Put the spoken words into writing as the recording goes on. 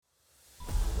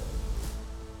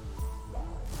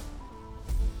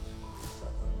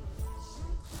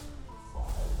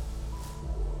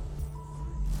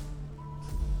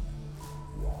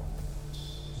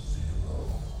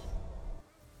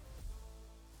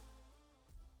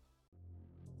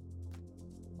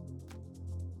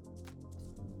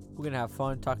We're going to have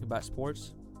fun talking about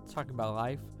sports, talking about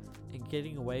life, and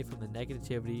getting away from the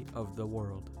negativity of the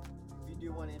world. If you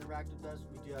do want to interact with us,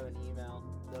 we do have an email,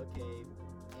 thecave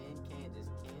in Kansas.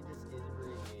 Kansas is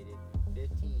abbreviated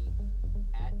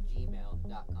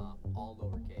 15@gmail.com, all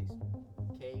lowercase.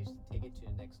 Caves, take it to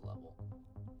the next level.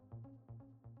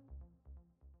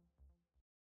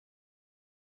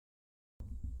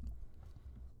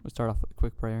 We'll start off with a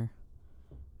quick prayer.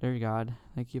 Dear God,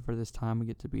 thank you for this time we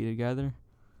get to be together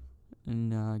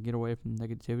and get away from the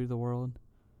negativity of the world.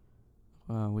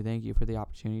 We thank you for the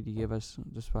opportunity to give us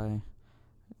just by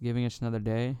giving us another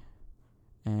day.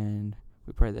 And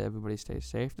we pray that everybody stays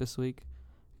safe this week,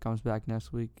 comes back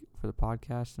next week for the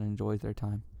podcast, and enjoys their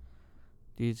time.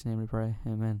 In Jesus' name we pray.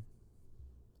 Amen.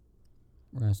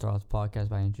 We're going to start off the podcast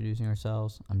by introducing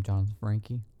ourselves. I'm Jonathan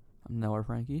Frankie. I'm Noah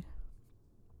Frankie.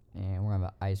 And we're going to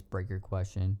have an icebreaker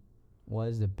question. What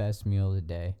is the best meal of the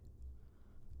day?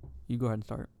 You go ahead and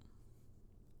start.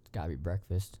 It's got to be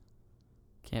breakfast.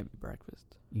 Can't be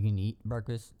breakfast. You can eat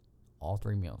breakfast all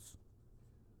 3 meals.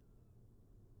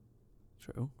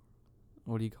 True.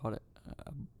 What do you call it?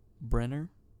 Brenner?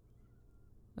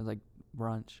 It's like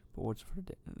brunch, but what's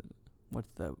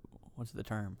the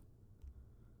term?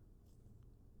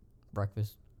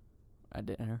 Breakfast. At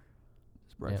dinner.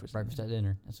 It's breakfast. Yeah, breakfast at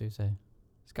dinner. That's what you say.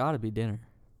 It's got to be dinner.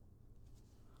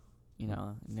 You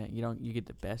know, you get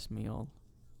the best meal.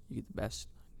 You get the best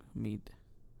meat.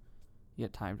 You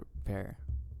get time to prepare.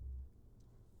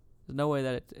 There's no way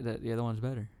that the other one's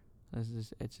better.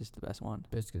 It's just the best one.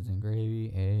 Biscuits and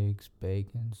gravy, eggs,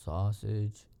 bacon,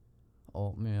 sausage,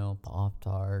 oatmeal,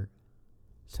 Pop-Tart,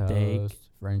 Steak. toast,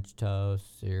 French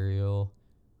toast, cereal,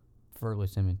 preferably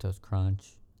Cinnamon Toast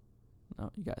Crunch.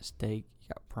 No, you got steak. You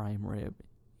got prime rib.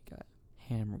 You got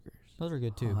hamburgers. Those are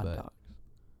good too, hot but dogs.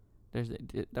 There's the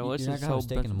you're list not is going to so have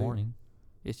steak in the big. morning.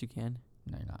 Yes, you can.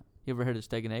 No, you're not. You ever heard of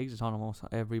steak and eggs? It's on almost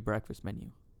every breakfast menu.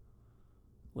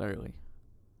 Literally,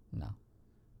 No.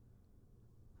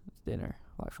 it's dinner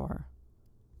by far.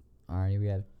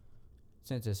 Alrighty,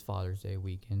 since it's Father's Day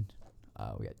weekend,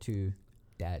 we got 2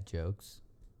 dad jokes.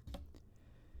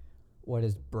 What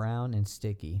is brown and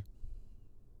sticky?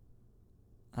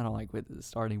 I don't like with the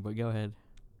starting, but go ahead.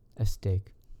 A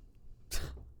steak.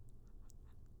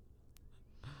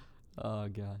 Oh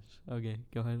gosh. Okay,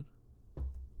 go ahead.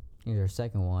 Here's our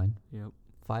second one. Yep.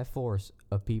 5/4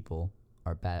 of people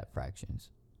are bad at fractions.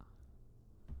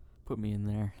 Put me in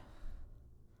there.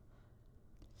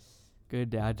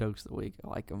 Good dad jokes of the week. I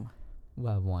like them.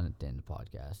 We'll have one at the end of the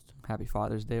podcast. Happy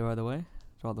Father's Day, by the way,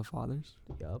 to all the fathers.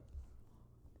 Yup.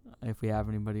 If we have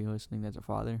anybody listening that's a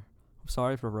father, I'm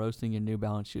sorry for roasting your New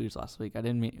Balance shoes last week. We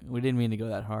didn't mean to go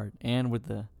that hard. And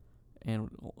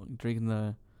drinking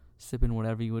the sipping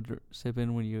whatever you would sip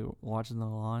in when you're watching the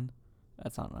lawn.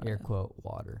 That's not right. Air quote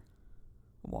water.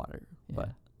 Water, Yeah. but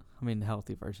I mean the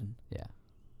healthy version. Yeah.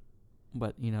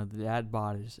 But the dad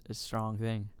bod is a strong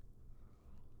thing.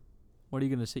 What are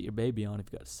you gonna sit your baby on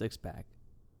if you got a 6-pack?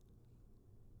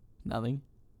 Nothing.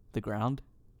 The ground.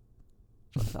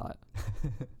 That's what I thought.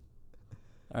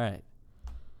 All right.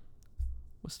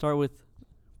 We'll start with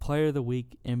Player of the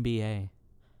Week NBA.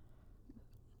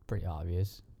 Pretty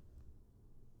obvious.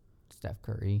 Steph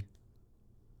Curry.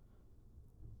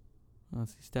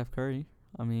 Let's see, Steph Curry.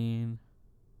 I mean,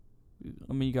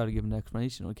 you got to give him an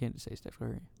explanation. We can't just say Steph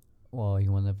Curry. Well, he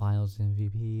won the Finals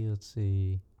MVP. Let's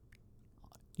see.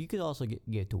 You could also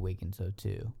get to Wiggins though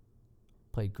too.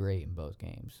 Played great in both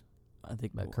games. I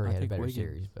think, But Curry had a better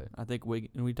series. But I think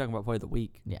Wiggins. And we talking about Player of the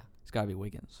Week. yeah. It's got to be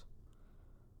Wiggins.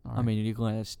 All I right. mean, you can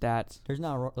look at stats. There's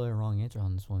not really a wrong answer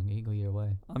on this one. You can go either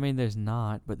way. I mean, there's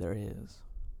not, but there is.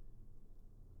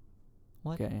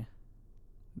 What? Okay.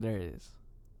 There it is.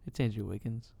 It's Andrew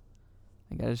Wiggins.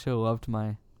 I got to show love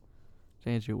to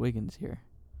Andrew Wiggins here.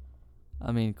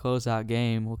 I mean, closeout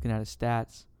game, looking at his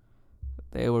stats,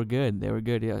 they were good.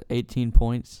 He had 18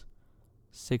 points,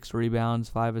 6 rebounds,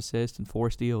 5 assists, and 4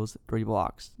 steals, 3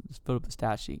 blocks. Just put up the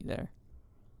stat sheet there.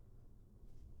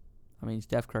 I mean,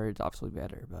 Steph Curry is obviously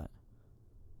better, but...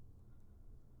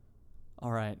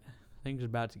 All right. Things are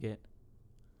about to get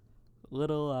a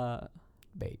little,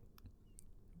 Bait.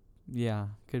 yeah,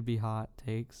 could be hot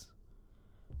takes.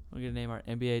 We're going to name our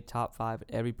NBA top 5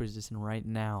 at every position right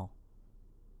now.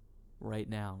 Right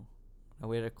now. Now,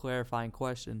 we had a clarifying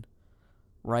question.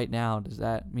 Right now, does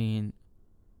that mean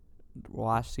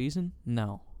last season?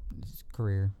 No. It's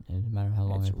career. It doesn't matter how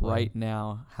long It's they play. right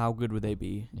now. How good would they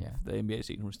be Yeah. if the NBA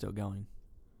season was still going?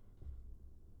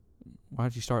 Why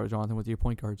don't you start, Jonathan, with your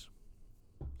point guards?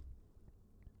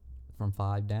 From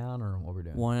 5 down, or what we're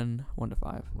doing? 1 to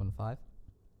 5. 1 to 5.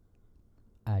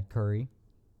 I had Curry,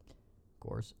 of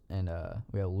course, and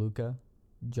we have Luka,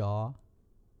 Ja,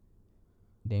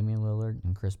 Damian Lillard,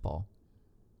 and Chris Paul.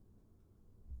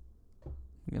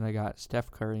 And I got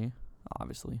Steph Curry,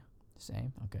 obviously.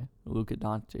 Same. Okay. Luka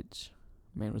Doncic.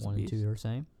 Man was a 1 and beast. 2 are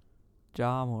same.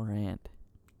 Ja Morant.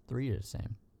 3 are the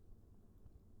same.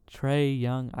 Trae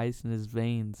Young, ice in his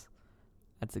veins.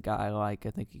 That's a guy I like.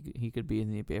 I think he could be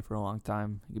in the NBA for a long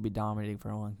time. He could be dominating for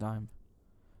a long time.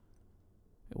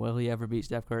 Will he ever beat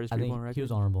Steph Curry's I three-point think record? he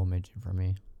was honorable mention for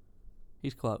me.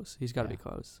 He's close. He's got to Yeah. be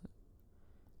close.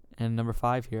 And number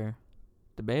 5 here,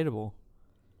 debatable,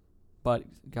 but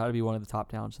got to be one of the top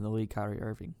talents in the league, Kyrie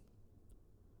Irving.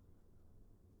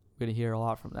 We're going to hear a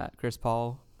lot from that. Chris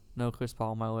Paul, no Chris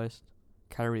Paul on my list.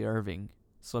 Kyrie Irving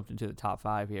slipped into the top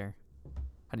 5 here.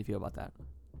 How do you feel about that?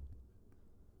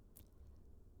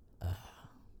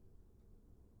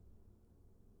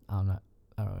 I don't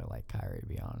really like Kyrie, to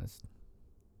be honest.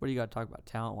 What do you got to talk about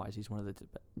talent-wise? He's one of the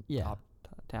Yeah. top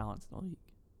talents in the league.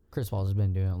 Chris Paul's has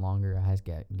been doing it longer. I has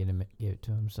got give it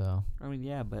to him. So I mean,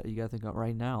 yeah, but you got to think about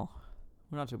right now.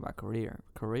 We're not talking about career.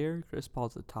 Career, Chris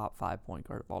Paul's the top 5 point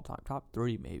guard of all time. Top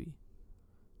 3 maybe.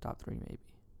 Top 3 maybe.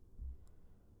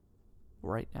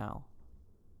 Right now.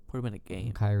 Put him in a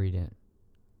game. Kyrie didn't,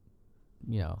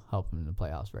 help him in the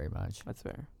playoffs very much. That's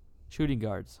fair. Shooting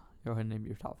guards. Go ahead and name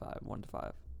your top 5, 1 to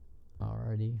 5.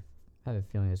 Alrighty, I have a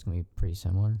feeling it's gonna be pretty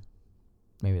similar.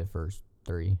 Maybe the first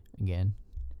 3 again.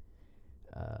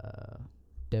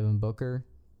 Devin Booker,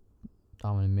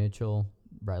 Donovan Mitchell,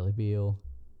 Bradley Beal.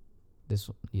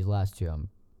 These last 2,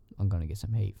 I'm gonna get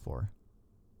some hate for.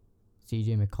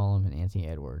 C.J. McCollum and Anthony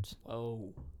Edwards.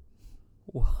 Whoa.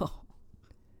 Whoa.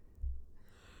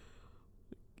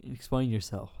 Explain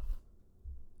yourself.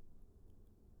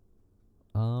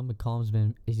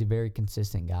 He's a very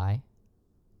consistent guy.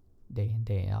 Day in,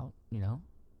 day out,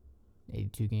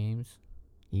 82 games.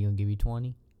 He gonna give you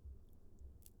 20.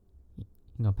 He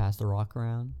gonna pass the rock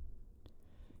around.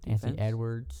 Defense? Anthony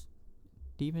Edwards.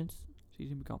 Defense?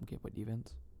 CJ McCollum can't play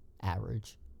defense.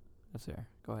 Average. That's fair.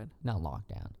 Go ahead. Not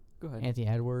lockdown. Go ahead. Anthony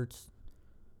Edwards.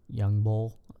 Young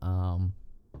bull.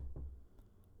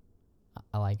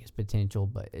 I like his potential,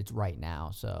 but it's right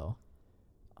now, so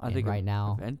I and think right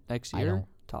now, next I year, don't-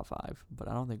 top 5. But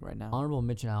I don't think right now. honorable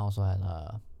mention I also had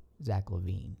Zach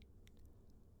LaVine.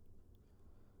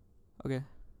 Okay.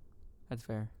 That's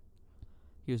fair.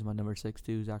 He was my number 6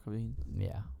 too, Zach LaVine.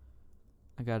 Yeah.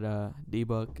 I got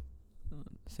D-Book,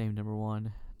 same number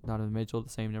 1. Donovan Mitchell, the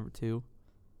same number 2.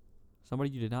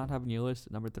 Somebody you did not have on your list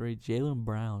at number 3, Jaylen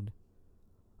Brown.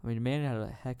 I mean, the man had a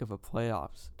heck of a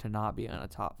playoffs to not be on a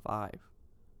top 5.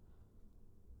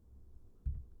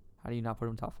 How do you not put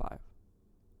him top 5?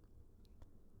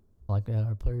 I like that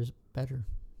our players better.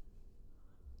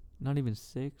 Not even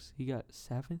 6. He got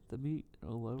 7th to beat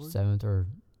or lower. 7th or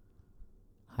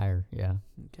higher, yeah.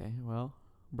 Okay, well,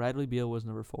 Bradley Beal was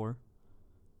number 4.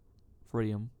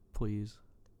 Free him, please.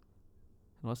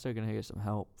 Unless they're gonna get some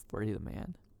help, free the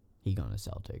man. He going to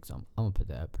Celtics. I'm gonna put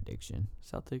that prediction.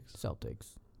 Celtics.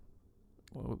 Celtics.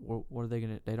 What are they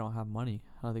gonna? They don't have money.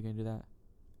 How are they gonna do that?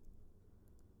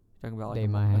 Talking about like They a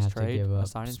might let's have trade, to give a up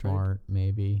sign and Smart,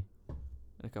 maybe. trade,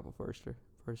 and a couple first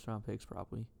round picks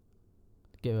probably.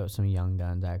 Give up some young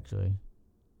guns actually.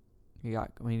 You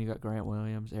got Grant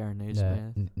Williams, Aaron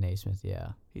Naismith. Naismith,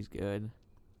 yeah. He's good.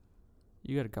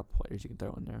 You got a couple players you can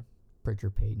throw in there.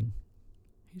 Pritchard Payton.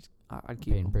 I'd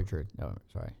keep Payton him. Pritchard. Oh,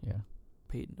 sorry, yeah.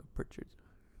 Peyton of Pritchard.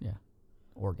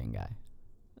 Oregon guy.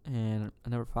 And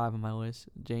number 5 on my list,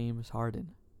 James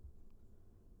Harden.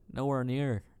 Nowhere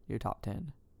near your top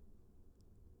 10.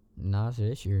 Not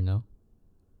this year, no.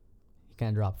 He kind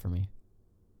of dropped for me.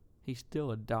 He's still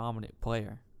a dominant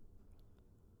player.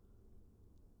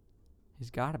 He's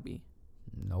got to be.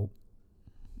 Nope.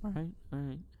 All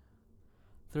right.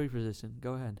 3 position.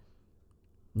 Go ahead.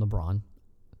 LeBron. I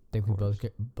think we course.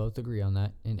 both agree on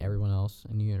that, and everyone else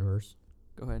in the universe.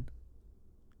 Go ahead.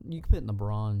 You can put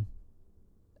LeBron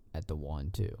at the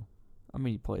 1 too. I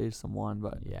mean, he plays someone,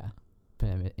 but Yeah. Put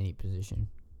him at any position.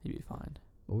 he'd be fine.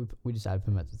 But we decided to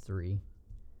put him at the 3.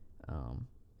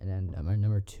 And then my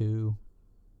number 2,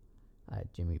 I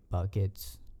had Jimmy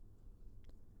Buckets,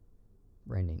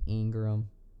 Brandon Ingram,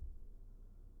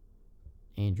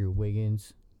 Andrew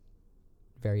Wiggins.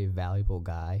 Very valuable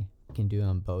guy. Can do it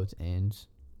on both ends.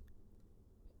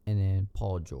 And then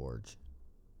Paul George.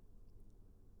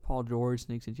 Paul George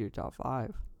sneaks into your top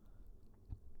 5.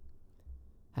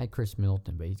 I had Chris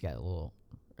Middleton, but he's got a little.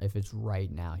 If it's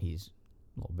right now, he's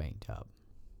a little banged up.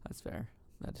 That's fair.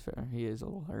 He is a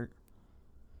little hurt.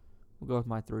 We'll go with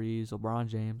my 3s. LeBron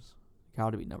James.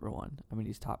 Got to be number 1. I mean,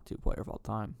 he's top 2 player of all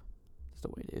time. That's the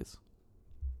way it is.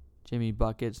 Jimmy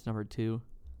Buckets, number 2.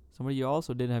 Somebody you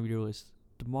also didn't have on your list,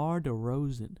 DeMar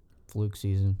DeRozan. Fluke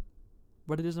season.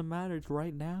 But it doesn't matter. It's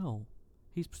right now.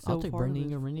 He's so I'll take far. Brandon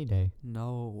Ingram any day.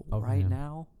 No, Over right him.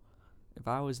 now. If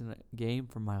I was in a game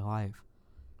for my life,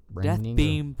 Brandon death Ingram.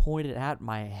 beam pointed at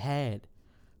my head.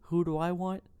 Who do I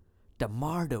want?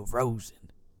 DeMar DeRozan.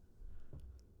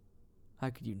 How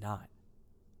could you not?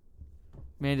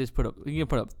 Man, just put up. You can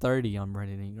put up 30 on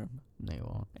Brandon Ingram No, you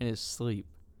won't. in his sleep.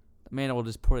 The man will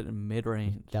just put it in mid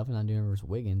range. Definitely not doing it versus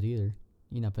Wiggins either.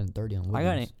 You're not putting 30 on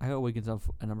Wiggins. I got Wiggins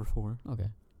at number 4, Okay.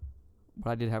 but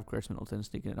I did have Chris Middleton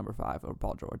sneaking at number 5 over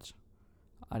Paul George.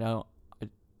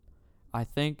 I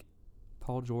think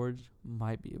Paul George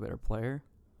might be a better player,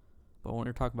 but when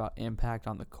you're talking about impact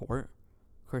on the court,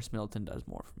 Chris Middleton does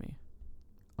more for me.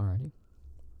 Alrighty.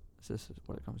 This is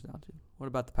what it comes down to. What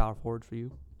about the power forwards for you?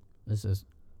 This is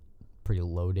pretty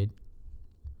loaded.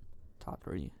 Top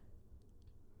 3.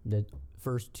 The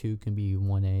first 2 can be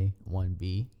 1A,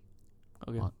 1B.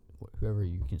 Okay. Whoever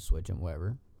you can switch them,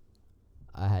 whatever.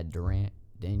 I had Durant,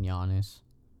 then Giannis,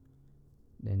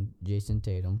 then Jason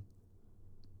Tatum.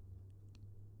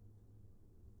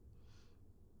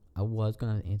 I was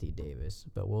going to have Anthony Davis,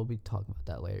 but we'll be talking about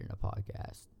that later in the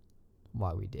podcast.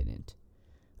 Why we didn't.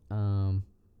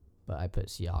 But I put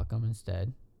Siakam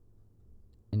instead.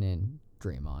 And then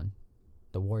Draymond.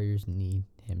 The Warriors need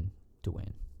him to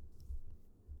win.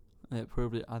 It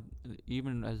proved it.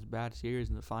 Even as bad series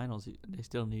in the finals, they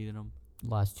still needed him.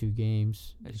 Last 2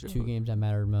 games, They the showed- 2 games that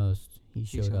mattered most, he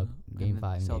showed up game and the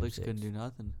 5 and game Celtics 6. couldn't do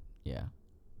nothing. Yeah.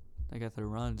 They got their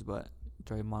runs, but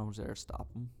Draymond was there to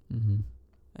stop them. Mm-hmm.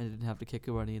 And didn't have to kick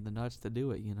anybody in the nuts to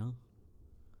do it, you know?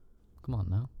 Come on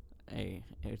now. Hey,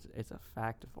 it's a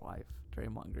fact of life.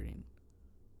 Draymond Green.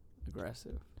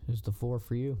 Aggressive. Who's the 4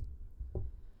 for you?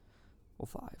 Well,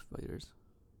 5 players,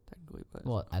 technically. But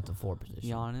Well, at the 4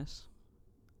 position. Giannis,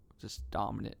 just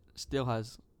dominant. Still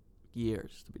has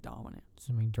years to be dominant.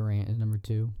 So, I mean, Durant is number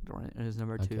 2. Durant is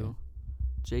number Okay. 2.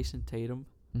 Jason Tatum.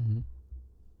 Mm-hmm.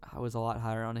 I was a lot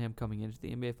higher on him coming into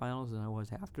the NBA Finals than I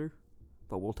was after,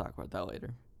 but we'll talk about that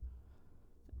later.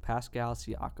 Pascal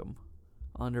Siakam,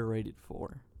 underrated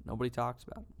 4. Nobody talks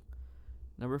about him.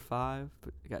 Number 5,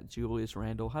 got Julius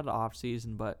Randle. Had an off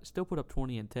season, but still put up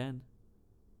 20 and 10.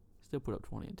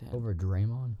 Over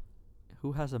Draymond?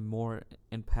 Who has a more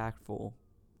impactful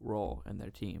role in their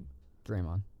team?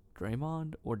 Draymond.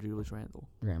 Draymond or Julius Randle?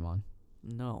 Draymond.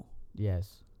 No.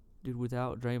 Yes. Dude,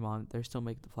 without Draymond, they still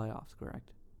make the playoffs,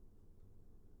 correct?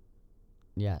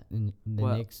 Yeah, and the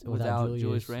Well, Knicks, without without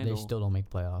Julius they Randle- still don't make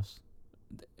playoffs.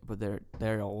 But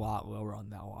they're a lot lower on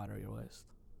that lottery list.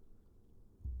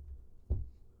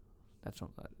 That's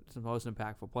the most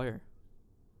impactful player.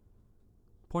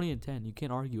 20 and 10. You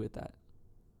can't argue with that.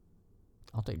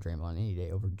 I'll take Draymond any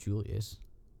day over Julius.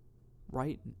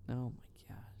 Right? Oh,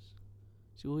 my gosh.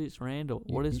 Julius Randle.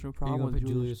 What You- is the you problem gonna with put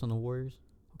Julius on the Warriors?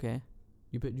 Okay.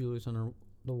 You put Julius on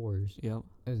the Warriors. Yep.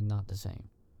 It's not the same.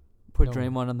 Put No.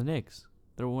 Draymond on the Knicks.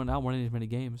 They're not winning as many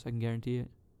games. I can guarantee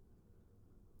it.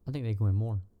 I think they can win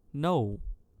more. No.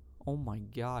 Oh, my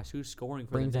gosh. Who's scoring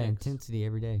for Brings the that Knicks? intensity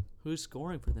every day. Who's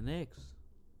scoring for the Knicks?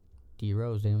 D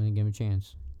Rose, they don't even give him a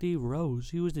chance. D.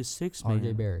 Rose. He was the 6th man.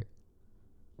 RJ Barrett.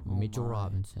 Oh Mitchell my.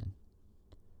 Robinson.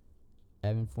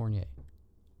 Evan Fournier.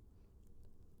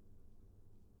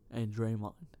 And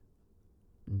Draymond.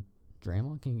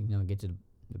 Draymond can get to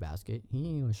the basket. He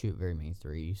ain't gonna shoot very many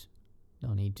threes.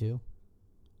 Don't need to.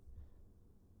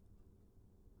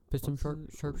 Put some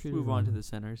Let's sharpshooters. move on to around. the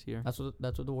centers here. That's what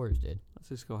the Warriors did. Let's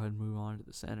just go ahead and move on to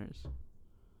the centers.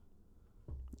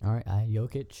 All right, I had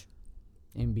Jokic,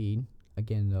 Embiid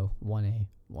again though 1A,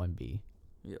 1B.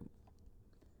 Yep.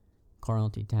 Karl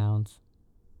Anthony Towns,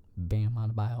 Bam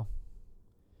Adebayo,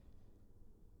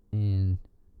 and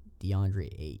DeAndre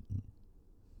Ayton.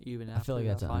 Even I after feel like that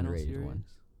that's an final underrated series. one.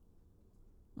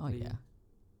 Oh What do yeah, you-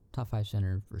 top 5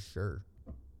 center for sure.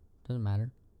 Doesn't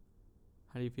matter.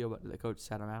 How do you feel about the coach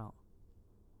sat him out?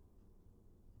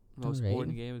 DeAndre Most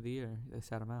important Ayton? game of the year. They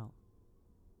sat him out.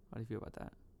 How do you feel about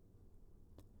that?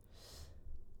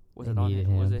 Was They it on needed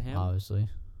him? Was it him? Obviously,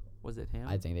 Was it him?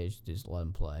 I think they should just let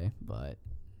him play, but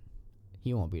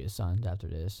he won't be the Suns after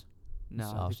this. no,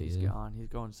 this I think he's offseason. gone. He's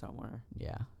going somewhere.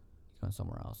 Yeah, he's going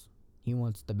somewhere else. He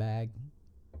wants the bag,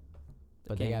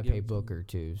 but they can't got to give pay it to him. Booker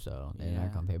too, so they're Yeah.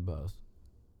 not gonna pay both,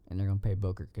 and they're gonna pay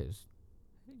Booker because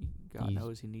God He's-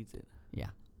 knows he needs it. yeah.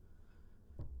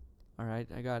 All right,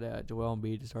 I got Joel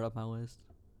Embiid to start off my list.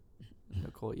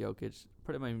 Nikola Jokic,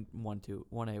 put him in 1-2,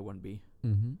 1A, 1B.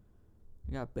 Mm-hmm.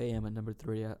 I got Bam at number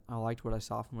 3. I liked what I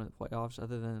saw from him in the playoffs,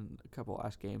 other than a couple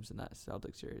last games in that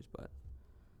Celtics series.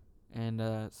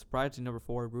 And surprising number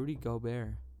 4, Rudy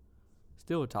Gobert,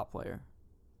 still a top player.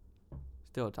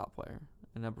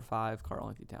 And number 5,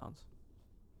 Karl-Anthony Towns.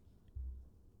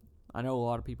 I know a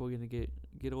lot of people are going to get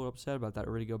a little upset about that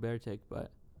Rudy Gobert take,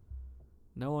 but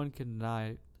no one can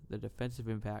deny the defensive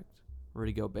impact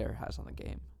Rudy Gobert has on the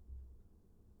game.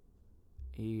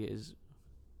 He is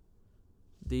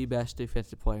the best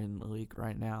defensive player in the league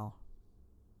right now.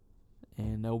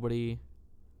 And nobody,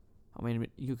 I mean,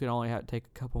 you can only take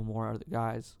a couple more other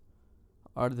guys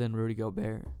other than Rudy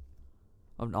Gobert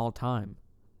of an all time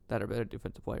that are better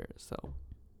defensive players. So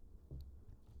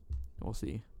we'll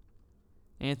see.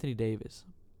 Anthony Davis,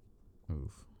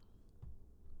 Oof.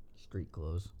 Street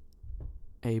clothes.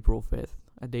 April 5th,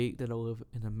 a date that'll live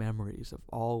in the memories of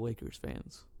all Lakers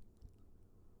fans.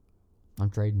 I'm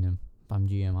trading him. If I'm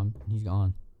GM, he's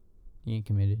gone. He ain't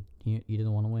committed. He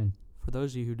doesn't want to win. For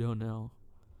those of you who don't know,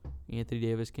 Anthony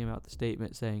Davis came out with a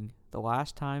statement saying, "The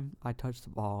last time I touched the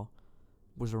ball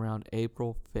was around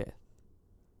April 5th."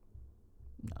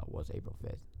 No, it was April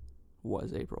 5th.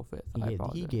 Was April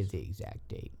 5th. He gives the exact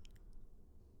date.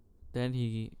 Then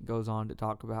he goes on to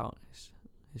talk about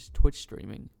his Twitch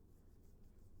streaming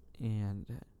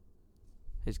and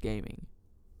his gaming.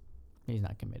 He's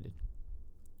not committed.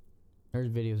 There's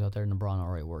videos out there of LeBron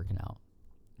already working out.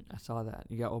 I saw that.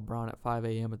 You got LeBron at 5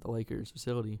 a.m. at the Lakers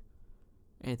facility.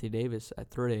 Anthony Davis at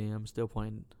 3 a.m. still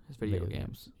playing his video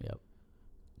games. Yep.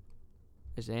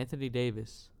 Is Anthony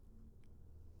Davis,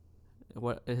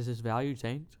 what is his value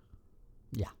tanked?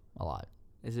 Yeah, a lot.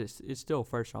 It's still a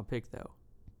first round pick though.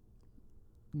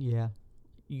 Yeah.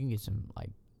 You can get some, like,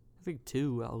 I think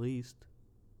 2 at least.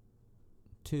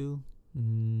 2. What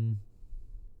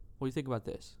do you think about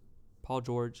this? Paul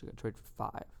George got traded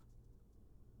for 5.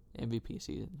 MVP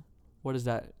season. What is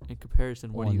that in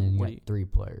comparison? What do you? Then What you do got 3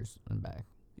 players in the back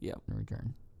yeah. in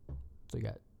return. So you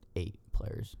got 8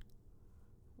 players.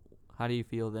 How do you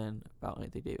feel then about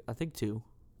Anthony Davis? I think 2.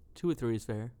 2 or 3 is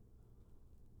fair.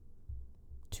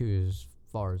 2 is as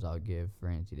far as I'll give for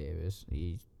Anthony Davis.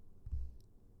 He's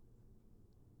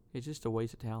It's just a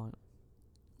waste of talent.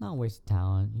 not a waste of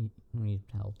talent. When he's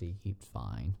healthy, he's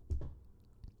fine.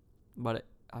 But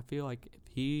I feel like if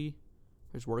he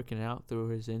is working out through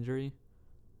his injury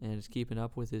and is keeping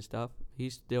up with his stuff,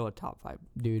 he's still a top 5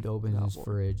 Dude opens his Cowboy.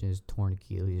 fridge and his torn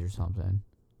Achilles or something.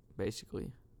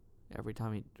 basically. Every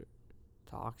time he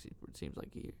talks, it seems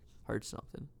like he hurts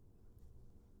something.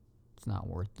 It's not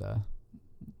worth the.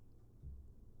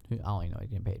 I don't even know. He's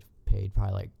getting paid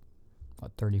probably like,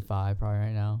 what, 35 probably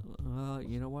right now.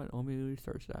 You know what? Let me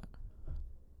research that.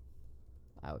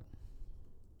 I would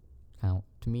kind of,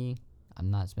 to me, I'm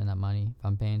not spending that money. If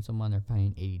I'm paying someone, they're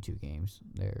paying 82 games.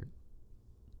 They're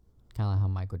kind of like how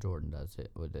Michael Jordan does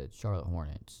it with the Charlotte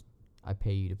Hornets. I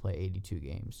pay you to play 82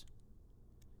 games.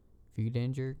 If you get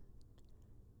injured,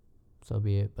 so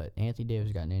be it. But Anthony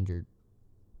Davis got injured.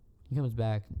 He comes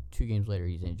back 2 games later.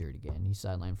 He's injured again. He's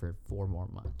sidelined for 4 more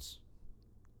months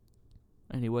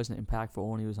And he wasn't impactful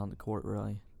when he was on the court,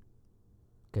 really.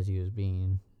 because he was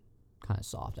being kind of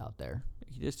soft out there.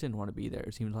 He just didn't want to be there,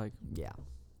 it seems like. Yeah.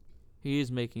 He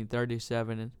is making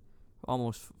 $37 and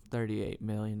almost $38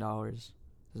 million his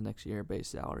next year base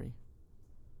salary.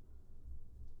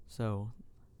 So,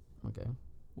 Okay.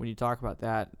 when you talk about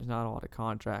that, there's not a lot of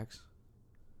contracts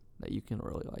that you can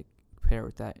really, like, pair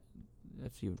with that.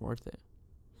 That's even worth it.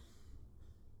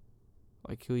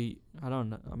 Like, I don't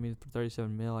know. I mean, for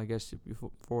 $37 million, I guess if you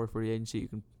forward for the agency, you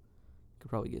could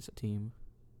probably get a team.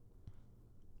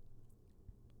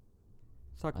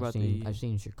 Let's talk about I've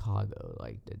seen Chicago,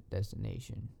 like the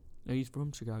destination. No, he's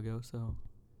from Chicago, so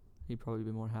he'd probably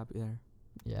be more happy there.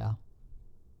 Yeah.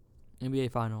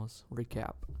 NBA Finals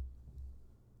recap.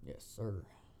 Yes, sir.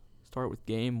 Start with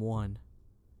Game 1.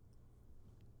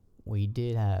 We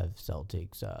did have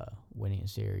Celtics winning a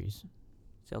series.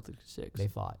 Celtics 6. They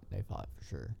fought for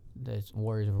sure. The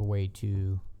Warriors were way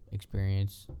too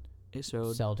experienced. It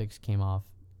showed. Celtics came off.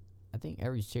 I think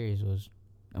every series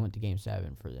I went to Game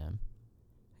 7 for them.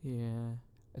 Yeah.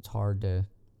 It's hard to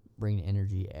bring the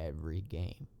energy every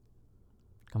game.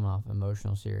 Coming off an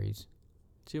emotional series.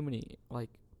 Too many, like,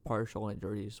 partial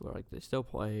injuries where, like, they still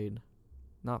played.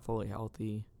 Not fully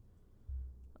healthy.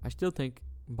 I still think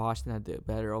Boston had the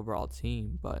better overall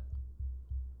team, but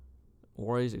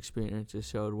Warriors' experience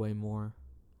just showed way more.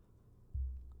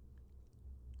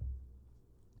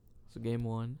 So Game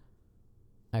 1.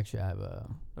 Actually, I have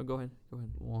Oh, go ahead.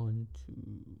 1, 2,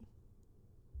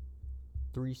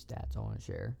 3 stats I want to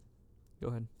share. Go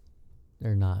ahead.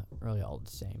 They're not really all the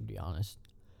same, to be honest.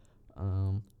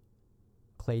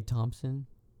 Klay Thompson,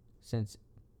 since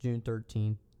June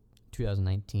 13th,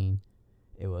 2019,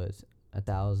 it was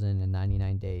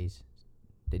 1,099 days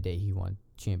the day he won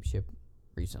championship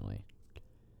recently.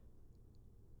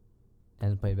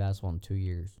 Hasn't played basketball in 2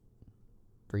 years.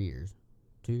 3 years.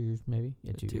 2 years, maybe?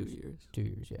 Yeah, 2 2 years. years. 2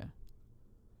 years, yeah.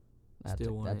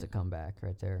 Still won That's a it. comeback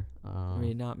right there. I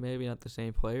mean, maybe not the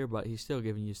same player, but he's still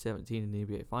giving you 17 in the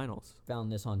NBA Finals.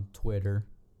 Found this on Twitter.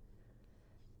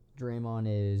 Draymond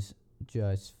is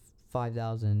just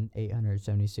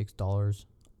 $5,876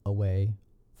 away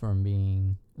from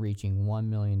reaching $1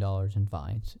 million in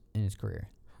fines in his career.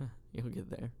 You'll get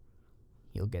there.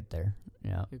 He'll get there.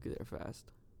 Yeah. You'll get there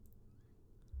fast.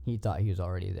 He thought he was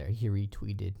already there. He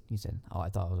retweeted. He said, "Oh, I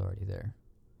thought I was already there."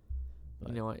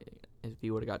 You know what? If he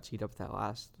would have got cheated up that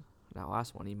last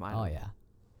one, he might. Oh yeah.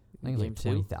 I think it was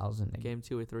like 20,000. Game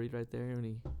 2 or 3 right there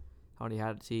when he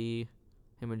had a tee,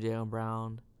 him and Jaylen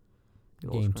Brown. Good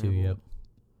old Game 2, scramble. yep.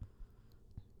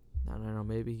 No.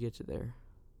 Maybe he gets it there.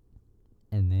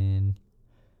 And then,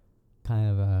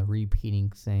 kind of a repeating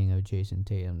thing of Jason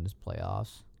Tatum this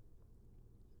playoffs.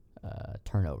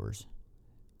 Turnovers.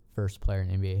 First player in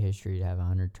NBA history to have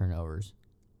 100 turnovers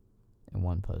in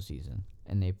one postseason.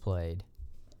 And they played,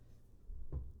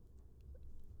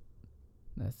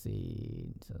 let's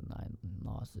see, so 9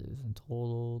 losses in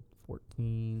total,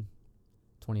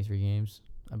 23 games,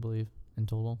 I believe, in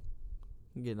total.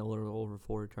 Getting a little over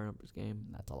 4 turnovers game.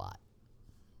 That's a lot.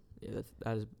 Yeah,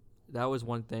 that was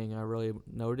one thing I really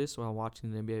noticed while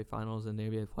watching the NBA Finals and the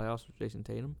NBA playoffs with Jason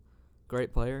Tatum.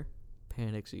 Great player,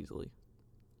 panics easily.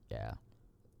 Yeah.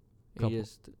 He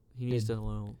needs to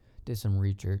know. Did some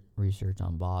research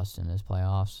on Boston this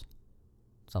playoffs.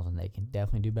 Something they can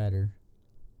definitely do better.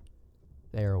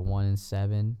 They are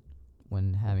 1-7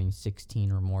 when having 16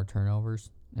 or more turnovers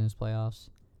in this playoffs.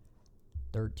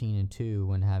 13-2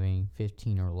 when having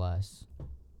 15 or less.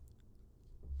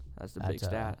 That's the big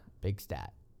stat. Big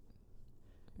stat.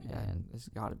 Yeah, And it's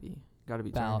gotta be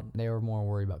turned. they were more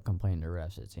worried about complaining to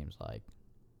refs, it seems like.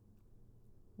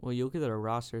 Well, you look at their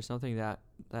roster, something that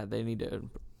they need to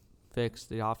fix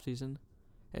the offseason.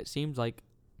 It seems like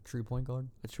True point guard.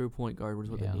 a true point guard was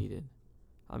what Yeah. they needed.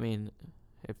 I mean,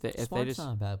 if they Smart's just,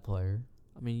 not a bad player.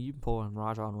 I mean, you can pull in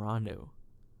Rajon Rondo,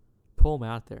 pull him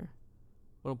out there,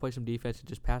 let him play some defense and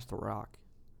just pass the rock.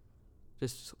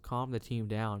 Just calm the team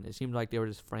down. It seemed like they were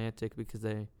just frantic because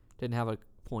they didn't have a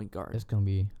point guard. It's gonna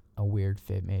be a weird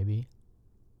fit, maybe.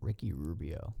 Ricky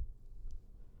Rubio.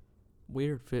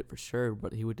 Weird fit for sure,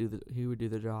 but he would do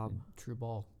the job. True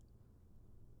ball.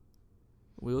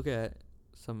 We look at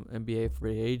some NBA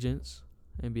free agents,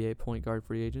 NBA point guard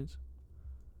free agents.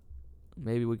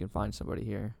 Maybe we can find somebody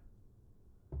here.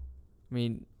 I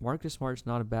mean, Marcus Smart's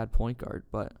not a bad point guard,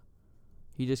 but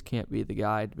he just can't be the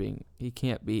guy he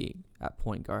can't be at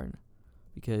point guard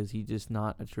because he's just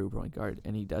not a true point guard,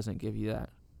 and he doesn't give you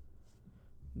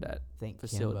that Think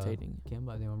facilitating.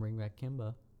 Kimba. They want to bring back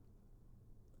Kimba.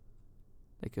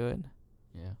 They could.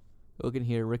 Yeah. Looking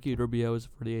here, Ricky Rubio is a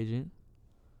free agent.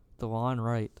 DeLon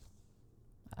Wright,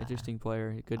 interesting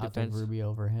player, good I'll defense. take Rubio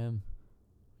over him.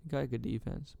 Got good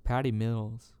defense. Patty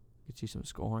Mills gets you some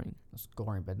scoring.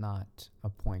 Scoring, but not a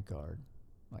point guard.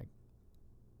 Like,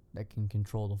 that can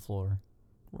control the floor.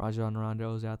 Rajon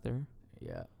Rondo's out there.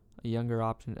 Yeah. A younger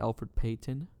option, Alfred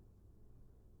Payton.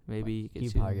 Maybe He'd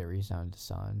gets probably you. get re-signed to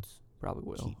Suns. Probably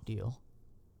will. Cheap deal.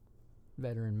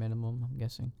 Veteran minimum, I'm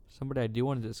guessing. Somebody I do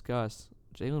want to discuss,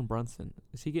 Jalen Brunson.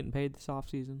 Is he getting paid this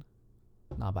offseason?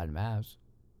 Not by the Mavs.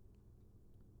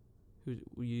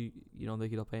 You don't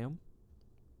think he'll pay him?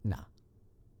 Nah.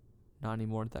 Not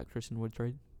anymore with that Christian Wood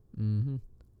trade. Mm-hmm.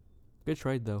 Good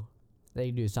trade though. They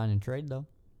can do a sign and trade, though.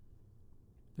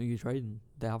 Who you trading?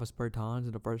 Dallas Bertans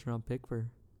and a first round pick for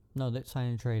No, they sign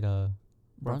and trade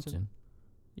Brunson.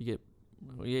 you get.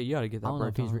 Well, yeah, you got to get that. I don't know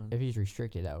if Bertans. if he's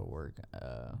restricted, that would work.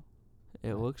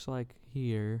 It looks like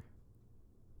here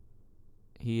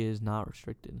he is not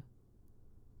restricted.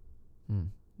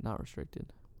 Not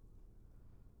restricted.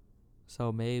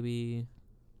 So maybe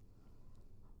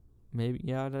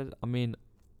yeah. I mean,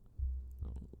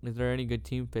 is there any good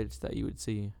team fits that you would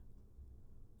see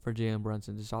for Jalen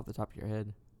Brunson, just off the top of your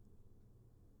head?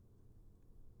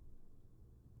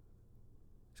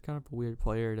 It's kind of a weird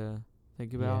player to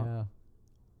think about. Yeah.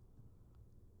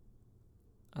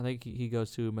 I think he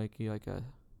goes to make you like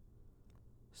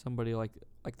somebody like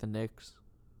the Knicks.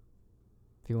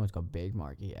 If he wants to go big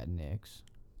market at Knicks.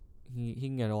 He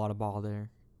can get a lot of ball there.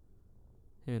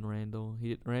 Him and Randall.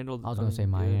 Randall. I was going to say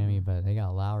Miami, but they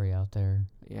got Lowry out there.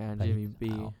 Yeah, and But Jimmy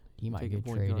B. He might take a get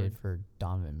point traded guard. for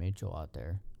Donovan Mitchell out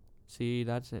there. See,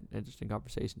 that's an interesting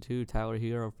conversation too. Tyler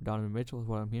Hero for Donovan Mitchell is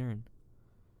what I'm hearing.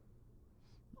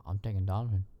 I'm taking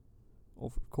Donovan. Well,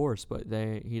 of course, but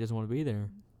he doesn't want to be there.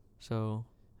 So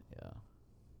Yeah.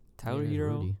 Tyler Neither does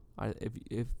Hero,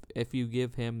 Rudy. if you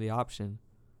give him the option,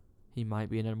 he might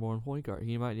be a number one point guard.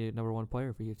 He might be a number one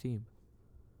player for your team.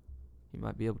 He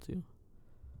might be able to.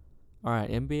 All right,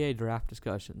 NBA draft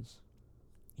discussions.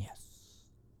 Yes.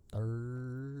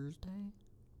 Thursday.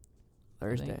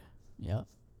 Thursday. Yep.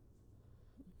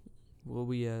 We'll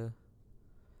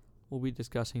be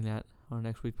discussing that on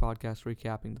next week's podcast,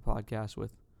 recapping the podcast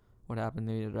with what happened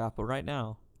in the draft. But right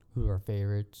now, Who are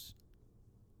favorites?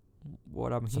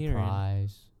 what I'm hearing,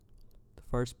 Surprise. the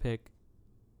first pick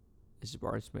is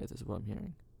Jabari Smith, is what I'm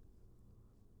hearing.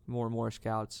 More and more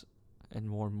scouts and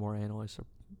more analysts are.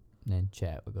 And then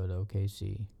Chet would go to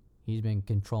OKC. He's been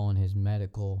controlling his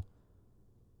medical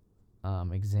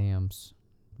exams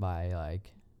by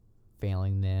like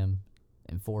failing them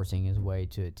and forcing his way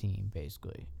to a team,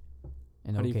 basically.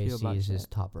 And How do you feel OKC about is his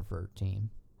Chet? top preferred team.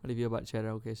 How do you feel about Chet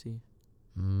at OKC?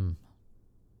 Don't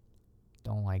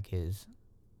like his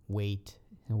weight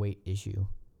issue.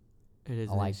 It is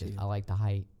I an like issue. his, I like the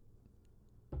height.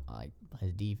 I like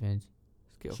his defense.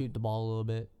 Skill. Shoot the ball a little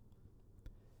bit.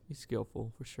 He's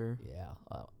skillful for sure. Yeah,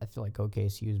 I feel like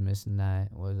OKC was missing that.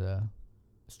 It was a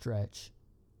stretch.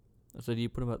 So do you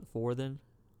put him at the 4 then,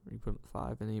 or you put him at the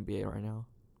 5 in the NBA right now?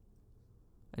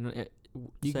 I know You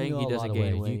can saying go he a lot doesn't of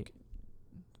gain ways. weight.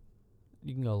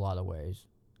 You can go a lot of ways.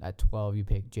 At 12, you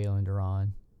pick Jalen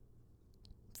Duran.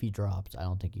 If he drops, I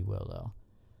don't think he will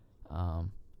though.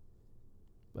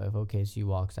 But if OKC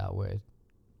walks out with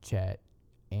Chet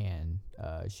and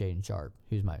Shaden Sharp,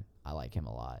 I like him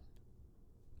a lot.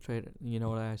 Trade. You know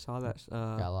what I saw that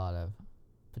Got a lot of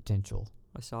potential.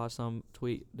 I saw some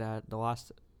tweet that the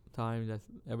last time that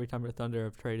every time the Thunder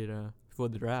have traded before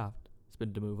the draft, it's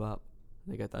been to move up.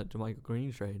 They got that JaMychal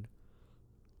Green trade.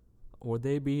 Would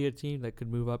they be a team that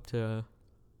could move up to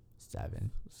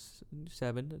 7.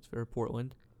 7? That's for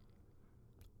Portland.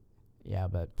 Yeah,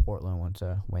 but Portland wants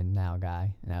a win now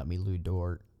guy, and that would be Lou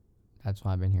Dort. That's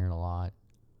what I've been hearing a lot.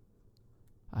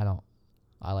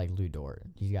 I like Lou Dort.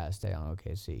 He's got to stay on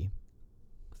OKC.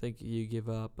 I think you give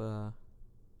up.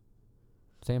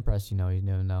 Sam Presti, he's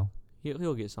doing though.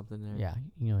 He'll get something there. Yeah,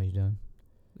 you know what he's doing.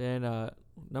 Then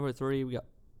number 3 we got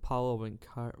Paulo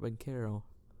Banchero.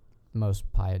 The most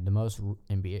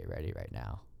NBA ready right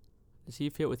now. Does he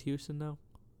fit with Houston though?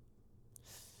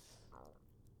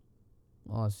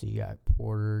 Well, let's see. You got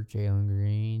Porter, Jalen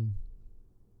Green,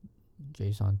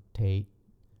 Jason Tate.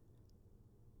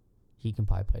 He can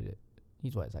probably play it.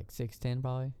 He's what? It's like 6'10",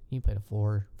 probably. He can play the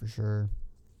floor for sure.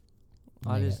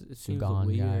 And they got It seems Sugan guy.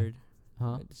 weird.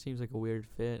 Huh? It seems like a weird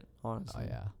fit, honestly. Oh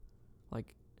yeah.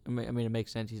 Like, I mean, it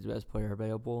makes sense. He's the best player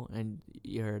available, and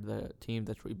you're the team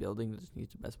that's rebuilding that just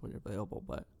needs the best player available.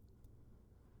 But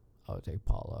I would take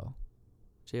Paulo.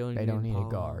 Jalen, They Green don't and need a Paolo,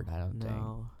 guard, I don't think.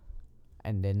 no.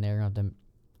 And then they're going to have to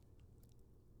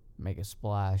make a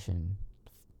splash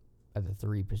at the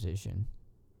 3 position.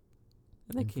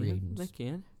 And they and free can. agents. They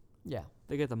can. Yeah.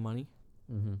 They got the money.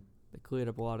 Mm-hmm. They cleared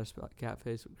up a lot of cap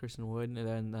space with Christian Wood, and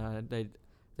then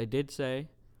they did say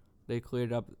they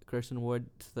cleared up Christian Wood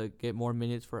to get more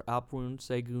minutes for Alperen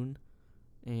Sengun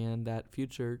and that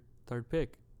future 3rd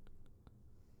pick.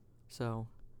 So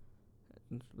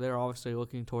they're obviously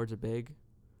looking towards a big.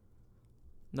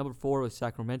 Number 4 was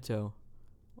Sacramento.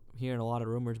 I'm hearing a lot of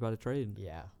rumors about a trade.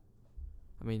 Yeah.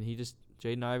 I mean,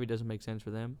 Jaden Ivey doesn't make sense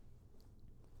for them.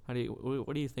 What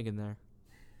are you thinking there?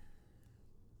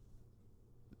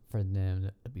 For them,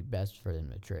 it'd be best for them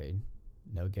to trade.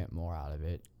 They'll get more out of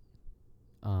it.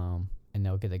 And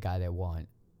they'll get the guy they want.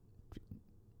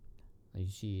 You'll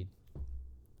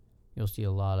see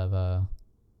a lot of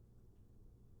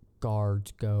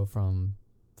guards go from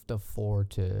the 4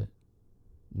 to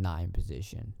 9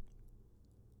 position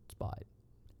spot,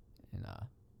 and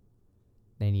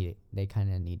they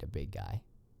kind of need a big guy.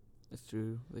 That's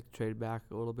true. They could trade back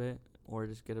a little bit or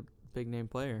just get a big name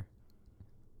player.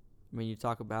 I mean, you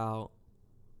talk about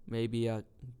maybe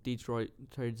Detroit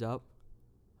trades up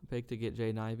a pick to get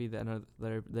Jaden Ivey.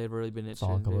 They've really been interested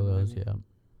Saw a in couple of Jaden those, Ivey yeah.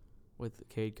 with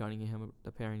Cade Cunningham,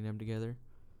 pairing them together.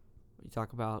 You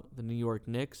talk about the New York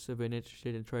Knicks have been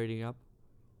interested in trading up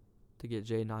to get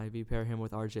Jaden Ivey, pair him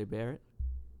with R.J. Barrett.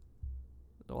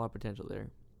 A lot of potential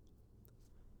there.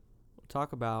 We'll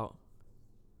talk about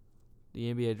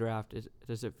the NBA draft.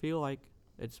 Does it feel like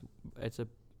it's a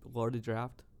loaded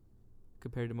draft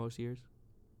compared to most years?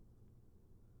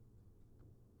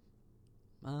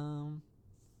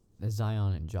 The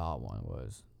Zion and Ja one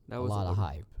was That a was lot of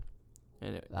loaded. hype.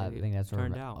 And I it think that's what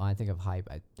turned out. when I think of hype.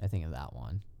 I think of that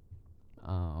one.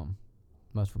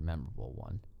 Most memorable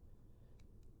one.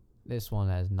 This one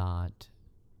has not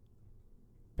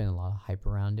been a lot of hype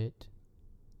around it.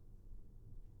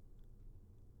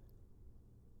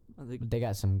 I think But they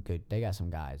got some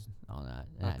guys on that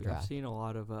in that I've draft. seen a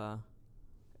lot of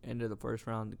end of the first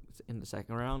round, in the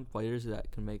second round, players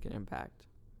that can make an impact.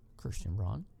 Christian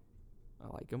Braun. I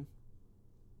like him.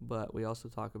 But we also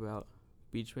talk about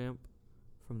Beachvamp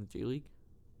from the G League.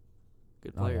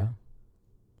 Good Oh, player. yeah.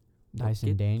 But Dyson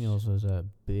get- Daniels was a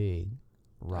big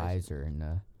riser in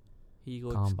the He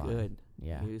looks Combine. good.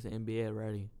 yeah. He was NBA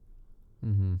already.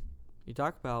 Mm-hmm. You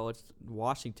talk about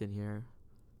Washington here.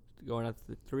 Going up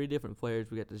to 3 different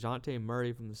players. We got DeJounte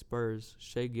Murray from the Spurs,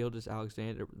 Shea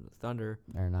Gilgeous-Alexander from the Thunder,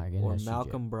 They're not getting or SGJ.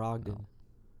 Malcolm Brogdon. No.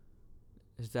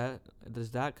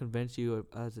 Does that convince you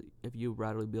as if you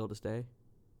Bradley Beal to stay?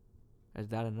 Is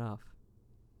that enough?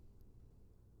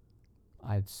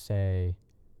 I'd say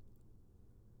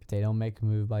if they don't make a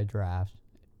move by draft,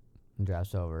 and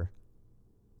draft's over,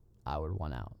 I would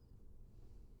want out.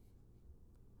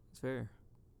 It's fair.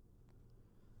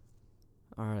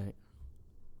 All right.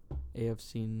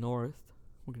 AFC North.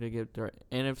 We're gonna get our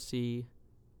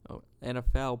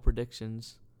NFL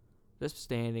predictions. Just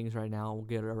standings right now. We'll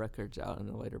get our records out in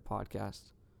a later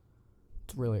podcast.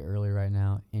 It's really early right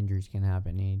now. Injuries can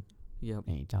happen Yep.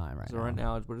 any time right So now. right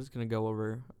now we're just gonna go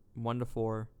over 1 to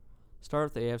 4. Start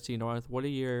with the AFC North. What are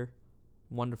your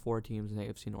 1 to 4 teams in the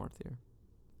AFC North here?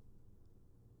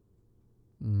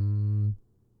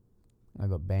 I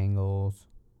go Bengals,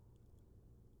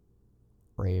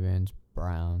 Ravens,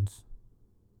 Browns,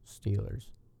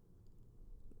 Steelers.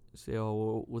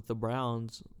 So with the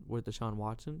Browns, with Deshaun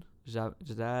Watson, is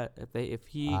that if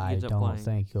he I ends up don't playing,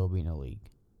 think he'll be in the league.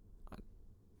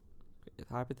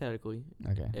 hypothetically,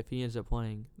 Okay. if he ends up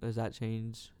playing, does that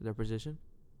change their position?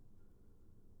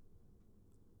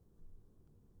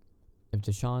 If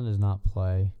Deshaun does not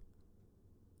play,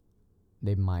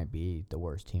 they might be the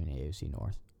worst team in the AFC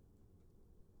North.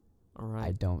 All right.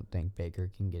 I don't think Baker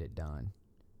can get it done.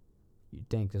 You'd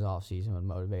think this offseason would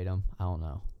motivate him. I don't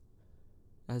know.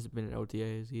 Hasn't been in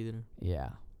OTAs either. Yeah.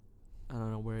 I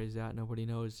don't know where he's at. Nobody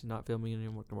knows. He's not filming any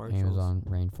more commercials. Amazon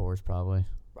Rainforest probably.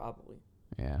 Probably.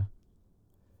 Yeah.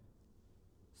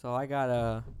 So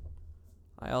I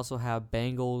also have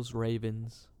Bengals,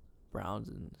 Ravens, Browns,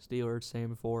 and Steelers, same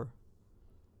before.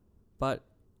 But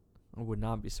I would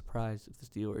not be surprised if the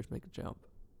Steelers make a jump.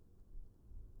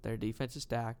 Their defense is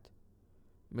stacked.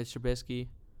 Mitch Trubisky.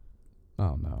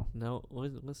 Oh, no. No,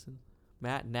 listen.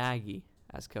 Matt Nagy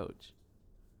as coach.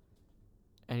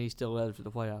 And he still led for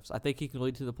the playoffs. I think he can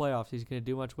lead to the playoffs. He's going to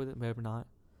do much with it, maybe not.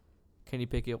 Kenny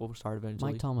Pickett will start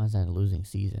eventually. Mike Tomlin has had a losing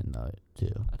season, though, too.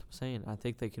 That's what I'm saying. I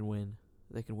think they can win.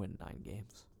 They can win 9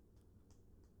 games.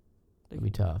 They It'll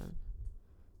be can win tough.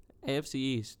 9. AFC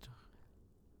East.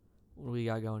 What do we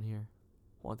got going here?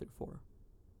 1 through 4.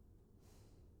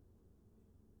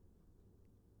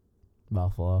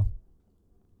 Buffalo.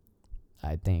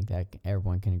 I think that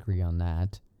everyone can agree on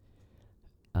that.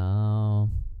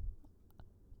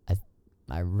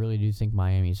 I really do think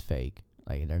Miami's fake.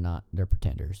 Like, they're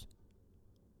pretenders.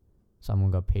 So I'm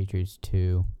gonna go Patriots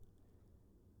 2.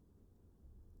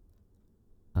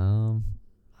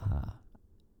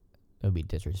 It would be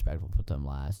disrespectful to put them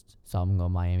last. So I'm gonna go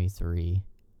Miami 3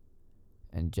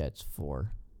 and Jets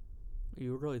 4.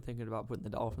 You were really thinking about putting the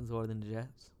Dolphins lower than the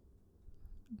Jets?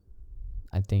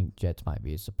 I think Jets might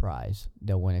be a surprise.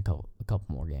 They'll win a couple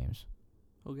more games.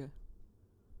 Okay.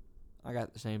 I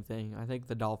got the same thing. I think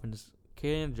the Dolphins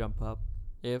can jump up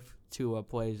if Tua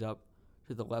plays up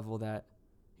to the level that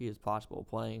he is possible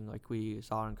playing, like we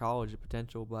saw in college, the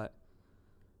potential, but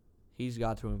he's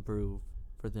got to improve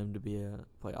for them to be a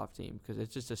playoff team because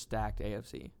it's just a stacked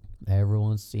AFC.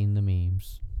 Everyone's seen the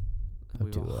memes.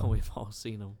 We've all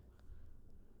seen them.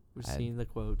 We've seen the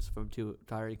quotes from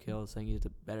Tyreek Hill saying he's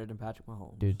better than Patrick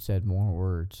Mahomes. Dude said more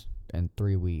words in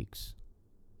 3 weeks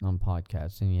on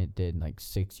podcasts than he did in like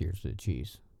 6 years for the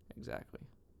Chiefs. Exactly.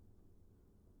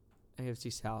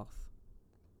 AFC South.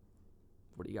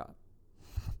 What do you got?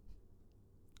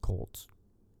 Colts.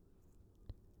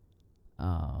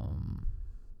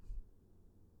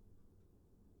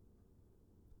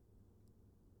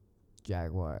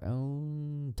 Jaguar.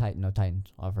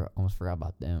 Titans. I almost forgot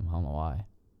about them. I don't know why.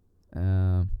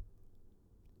 I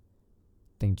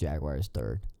think Jaguars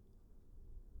 3rd.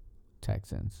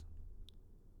 Texans.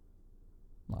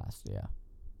 Last, yeah.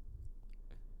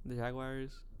 The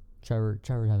Jaguars, Trevor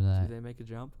having do that. they make a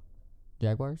jump?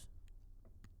 Jaguars?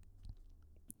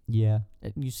 Yeah.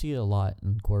 You see it a lot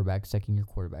in quarterbacks. Second-year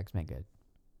quarterbacks make a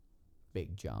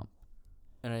big jump.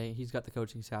 And he's got the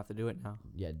coaching staff to do it now.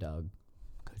 Yeah,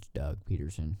 Coach Doug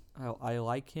Peterson. I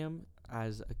like him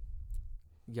as a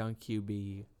young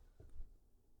QB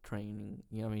training.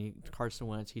 You know, I mean, Carson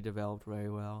Wentz, he developed very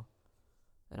well.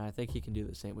 And I think he can do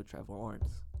the same with Trevor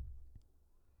Lawrence.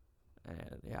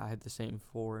 And yeah, I had the same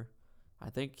 4. I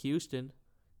think Houston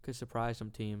could surprise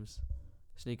some teams,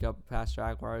 sneak up past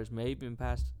Jaguars, maybe even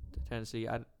past Tennessee.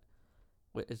 I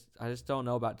just don't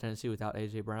know about Tennessee without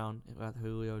A.J. Brown, without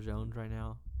Julio Jones right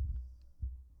now.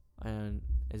 And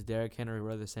is Derrick Henry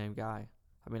really the same guy?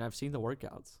 I mean, I've seen the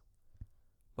workouts,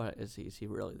 but is he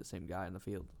really the same guy in the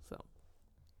field? So,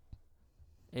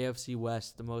 AFC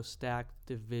West, the most stacked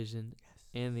division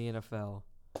in the NFL.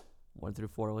 1 through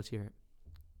 4, let's hear it.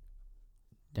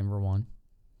 Denver 1.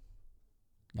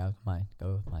 Go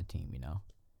with my team, you know.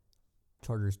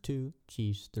 Chargers 2,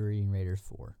 Chiefs 3, and Raiders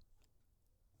 4.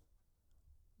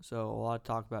 So, a lot of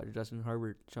talk about Justin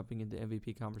Herbert jumping into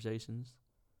MVP conversations.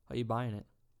 Are you buying it?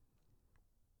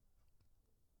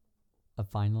 A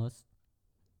finalist.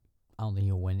 I don't think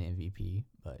he'll win MVP,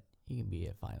 but he can be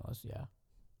a finalist, yeah.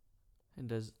 And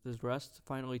does Russ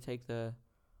finally take the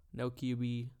no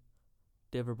QB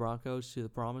Denver Broncos to the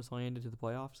promised land into the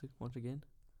playoffs once again?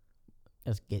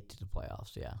 Let's get to the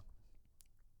playoffs, yeah.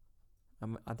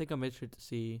 I think I'm interested to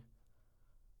see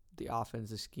the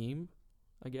offensive scheme,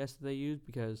 I guess, that they use,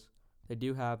 because they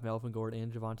do have Melvin Gordon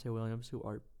and Javonte Williams, who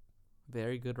are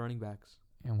very good running backs.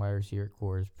 And wide receiver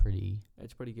core is pretty.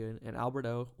 It's pretty good. And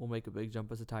Alberto will make a big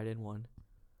jump as a tight end 1.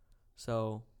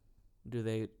 So, do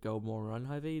they go more run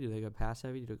heavy? Do they go pass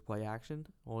heavy? Do they play action?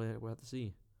 Well, we'll have to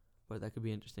see. But that could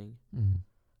be interesting. Mm-hmm.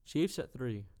 Chiefs at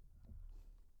 3.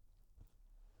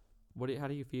 How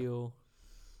do you feel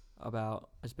about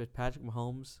Patrick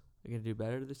Mahomes? Are going to do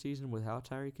better this season without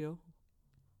Tyreek Hill?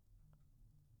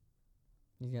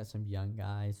 He's got some young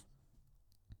guys.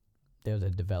 They'll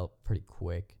develop pretty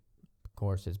quick. Of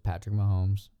course, it's Patrick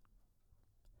Mahomes.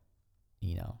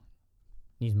 You know,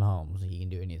 he's Mahomes. He can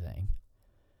do anything.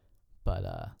 But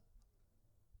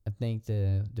I think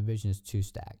the division is too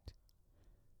stacked.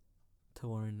 To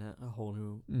learn a whole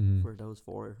new for those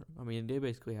 4. I mean, they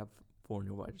basically have 4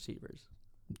 new wide receivers.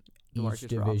 Each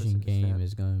division game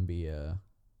is going to be a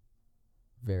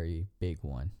very big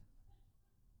one.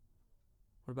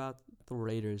 What about the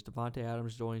Raiders? Devontae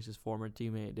Adams joins his former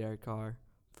teammate Derek Carr,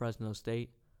 Fresno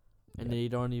State, and they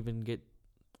don't even get.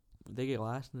 They get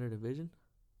last in their division.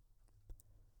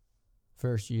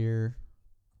 First year.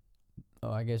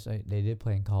 Oh, I guess they did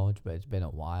play in college, but it's been a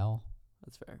while.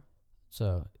 That's fair.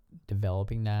 So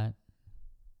developing that,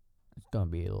 it's going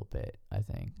to be a little bit, I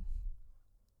think.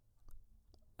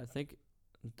 I think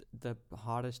the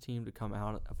hottest team to come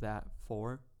out of that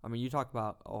 4. I mean, you talk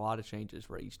about a lot of changes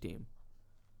for each team.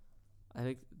 I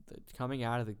think coming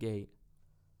out of the gate,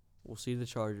 we'll see the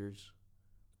Chargers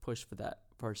push for that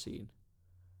first seed.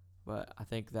 But I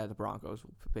think that the Broncos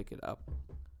will pick it up,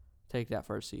 take that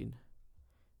first seed.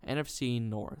 NFC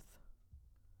North.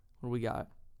 What do we got?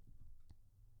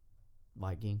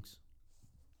 Vikings.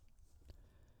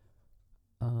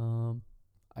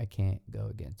 I can't go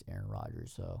against Aaron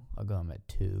Rodgers, so I'll go him at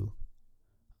 2.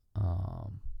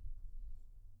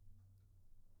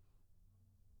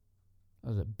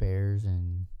 Was it Bears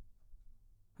and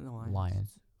The Lions. Lions?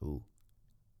 Ooh.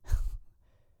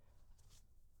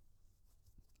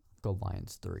 Go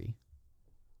Lions 3.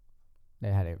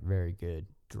 They had a very good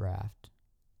draft.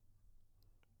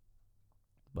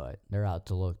 But they're out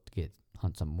to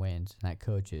hunt some wins. And that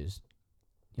coach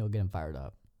he'll get him fired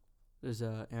up. Does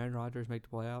Aaron Rodgers make the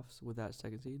playoffs with that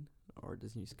second seed, or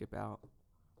does he skip out?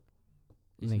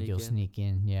 I think he'll sneak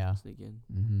in, yeah. Sneak in.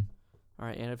 Mm-hmm. All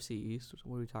right, NFC East.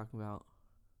 What are we talking about?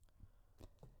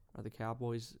 Are the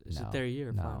Cowboys? Is No, it their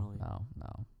year finally? No.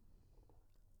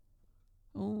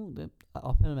 Oh,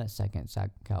 I'll put them at second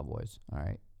Cowboys. All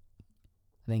right.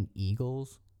 I think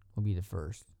Eagles will be the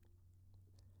first.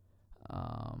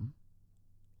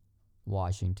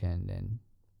 Washington and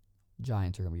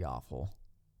Giants are going to be awful.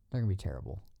 They're going to be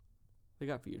terrible. They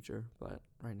got future, but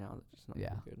right now they're just not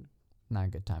very good. Not a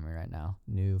good timing right now.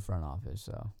 New front office,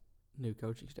 so. New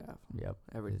coaching staff. Yep.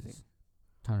 Everything. It's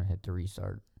time to hit the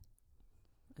restart.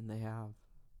 And they have.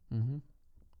 Mm-hmm.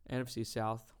 NFC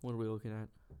South. What are we looking at?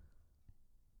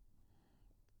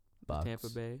 Bucks. Tampa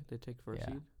Bay. They take first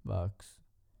seed. Bucks.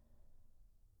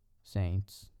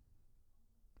 Saints.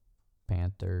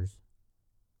 Panthers.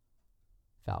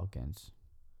 Falcons.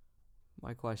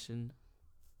 My question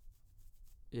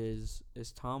is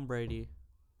Tom Brady,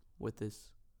 with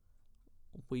this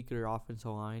weaker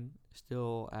offensive line,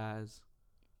 still as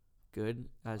good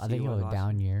as I think he he'll was have a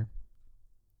down year.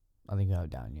 I think he'll have a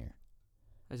down year.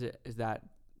 Is that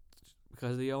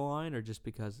because of the O-line or just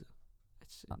because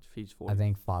he's 40? I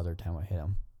think Father Time will hit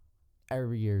him.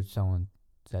 Every year someone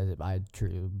says it, but I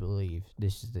truly believe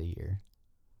this is the year.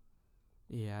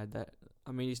 Yeah,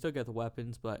 you still got the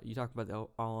weapons, but you talk about the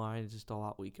O-line, it's just a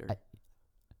lot weaker.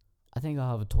 I think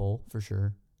I'll have a toll for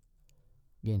sure.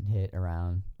 getting hit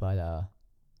around, but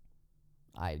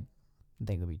I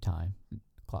think it'll be time.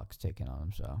 Clock's ticking on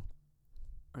them, so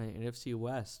All right, NFC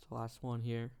West, last one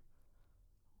here.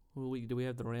 Do we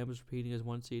have the Rams repeating as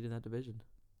 1 seed in that division?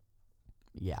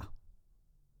 yeah.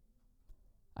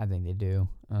 I think they do.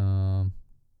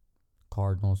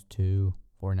 Cardinals 2,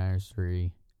 49ers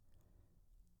 3.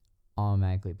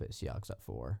 Automatically put Seahawks at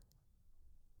 4.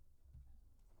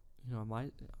 You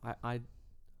know, I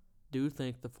do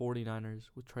think the 49ers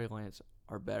with Trey Lance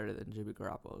are better than Jimmy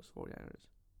Garoppolo's 49ers.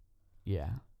 Yeah.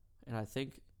 And I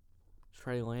think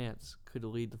Trey Lance could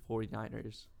lead the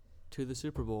 49ers to the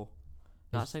Super Bowl.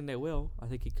 Not saying they will. I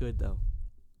think he could, though.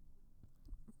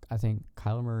 I think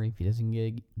Kyler Murray, if he doesn't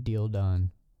get a deal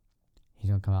done, he's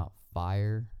going to come out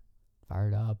fired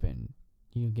up, and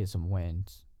he can get some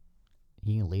wins.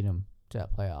 He can lead them to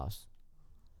that playoffs.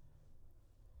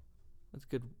 That's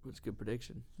good. That's a good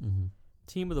prediction. Mm-hmm.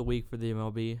 Team of the week for the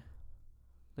MLB. I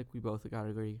think we both got to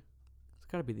agree. It's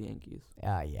got to be the Yankees.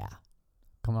 Yeah.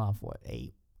 Coming off, what,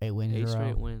 8 wins in 8 a row?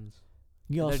 straight wins.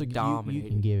 You They're also you dominating.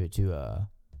 can give it to the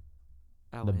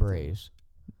Atlanta. Braves.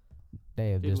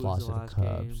 They have Did just lose lost the to the last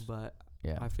Cubs. game, but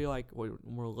Yeah. I feel like when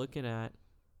we're looking at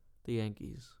the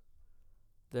Yankees,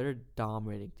 they're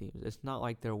dominating teams. It's not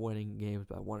like they're winning games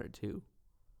by 1 or 2.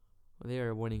 They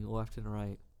are winning left and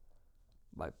right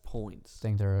by points. I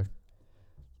think they're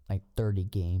like 30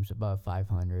 games above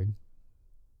 500.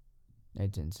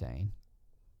 It's insane.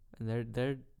 And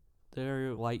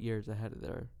they're light years ahead of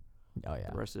the Oh, yeah.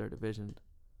 rest of their division.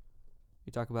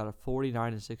 You talk about a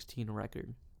 49-16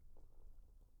 record,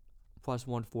 plus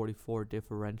 144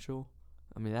 differential.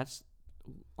 I mean, that's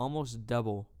almost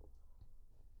double.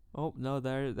 Oh no,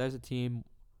 there's a team.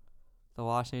 The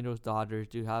Los Angeles Dodgers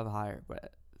do have higher,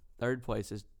 but third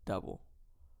place is double.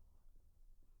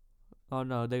 Oh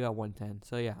no, they got 110.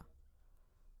 So yeah,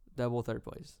 double third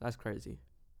place. That's crazy.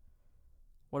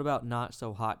 What about not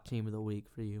so hot team of the week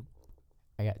for you?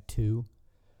 I got 2.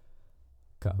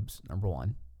 Cubs, number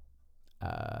 1.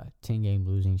 10-game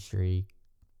losing streak.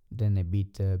 Then they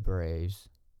beat the Braves.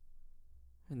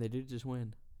 And they did just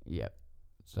win. Yep.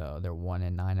 So they're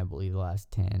 1-9, I believe, the last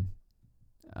 10.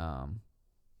 Then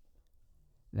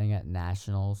I got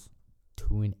Nationals,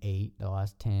 2-8, the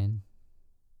last 10.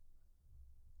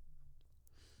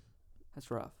 That's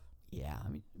rough. Yeah, I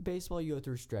mean, baseball, you go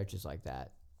through stretches like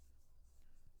that.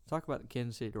 Talk about the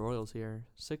Kansas City Royals here.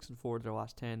 6-4 their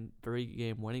last 10,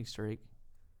 3-game winning streak.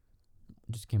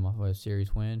 Just came off of a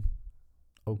series win.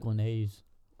 Oakland A's.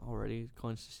 Already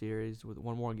clinched the series with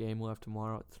one more game left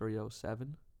tomorrow at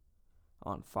 3:07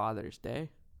 on Father's Day.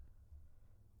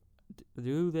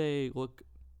 Do they look?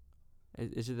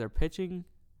 Is it their pitching?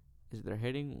 Is it their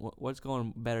hitting? What's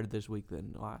going better this week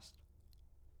than last?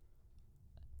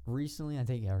 Recently, I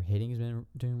think our hitting has been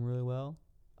doing really well.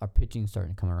 Our pitching's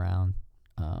starting to come around.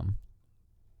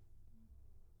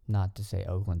 Not to say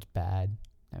Oakland's bad,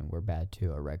 and we're bad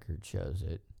too. Our record shows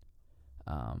it.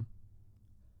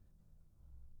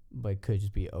 But it could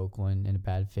just be Oakland in a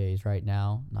bad phase right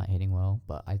now, not hitting well.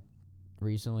 But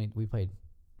recently we played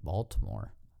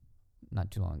Baltimore not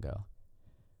too long ago.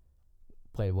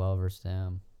 Played well versus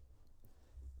them.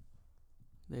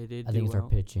 They did. I think it's well. our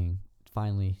pitching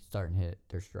finally starting to hit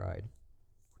their stride.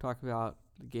 Talk about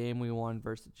the game we won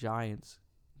versus the Giants,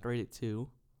 3-2.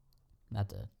 Not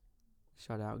to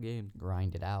Shutout game.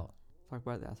 grind it out. Talk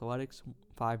about the Athletics,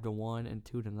 5-1 and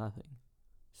 2-0.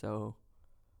 So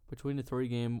between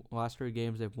the last 3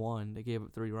 games they've won, they gave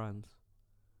up 3 runs.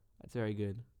 That's very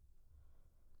good.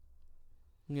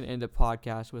 I'm gonna end the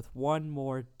podcast with one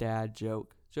more dad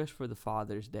joke, just for the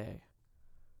Father's Day.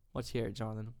 Let's hear it,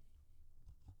 Jonathan.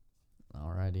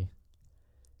 Alrighty.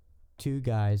 2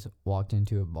 guys walked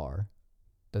into a bar.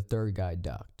 The third guy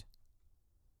ducked.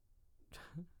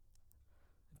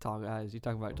 Tall guys, you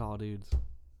talking about tall dudes?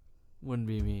 Wouldn't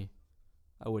be me.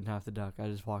 I wouldn't have to duck. I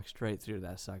just walk straight through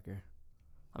that sucker.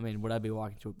 I mean, would I be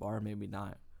walking to a bar? Maybe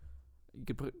not.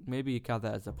 Maybe you count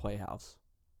that as a playhouse.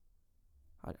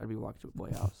 I'd be walking to a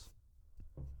playhouse.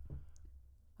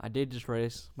 I did just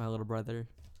race my little brother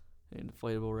in an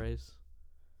inflatable race.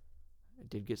 I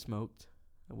did get smoked,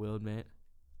 I will admit.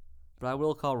 But I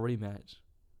will call a rematch.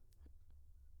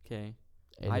 Okay?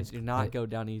 I do not go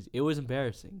down easy. It was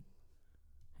embarrassing.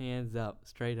 Hands up,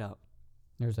 straight up.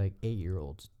 There's like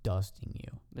 8-year-olds dusting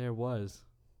you. There was.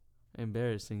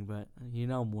 Embarrassing, but you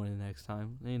know I'm winning next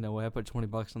time. Ain't no way. I put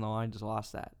 $20 on the line, just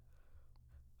lost that.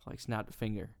 Like snapped a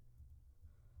finger.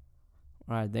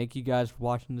 Alright, thank you guys for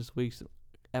watching this week's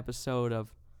episode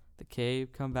of The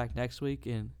Cave. Come back next week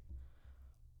and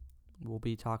we'll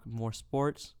be talking more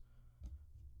sports.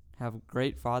 Have a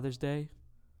great Father's Day.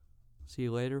 See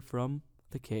you later from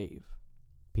The Cave.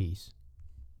 Peace.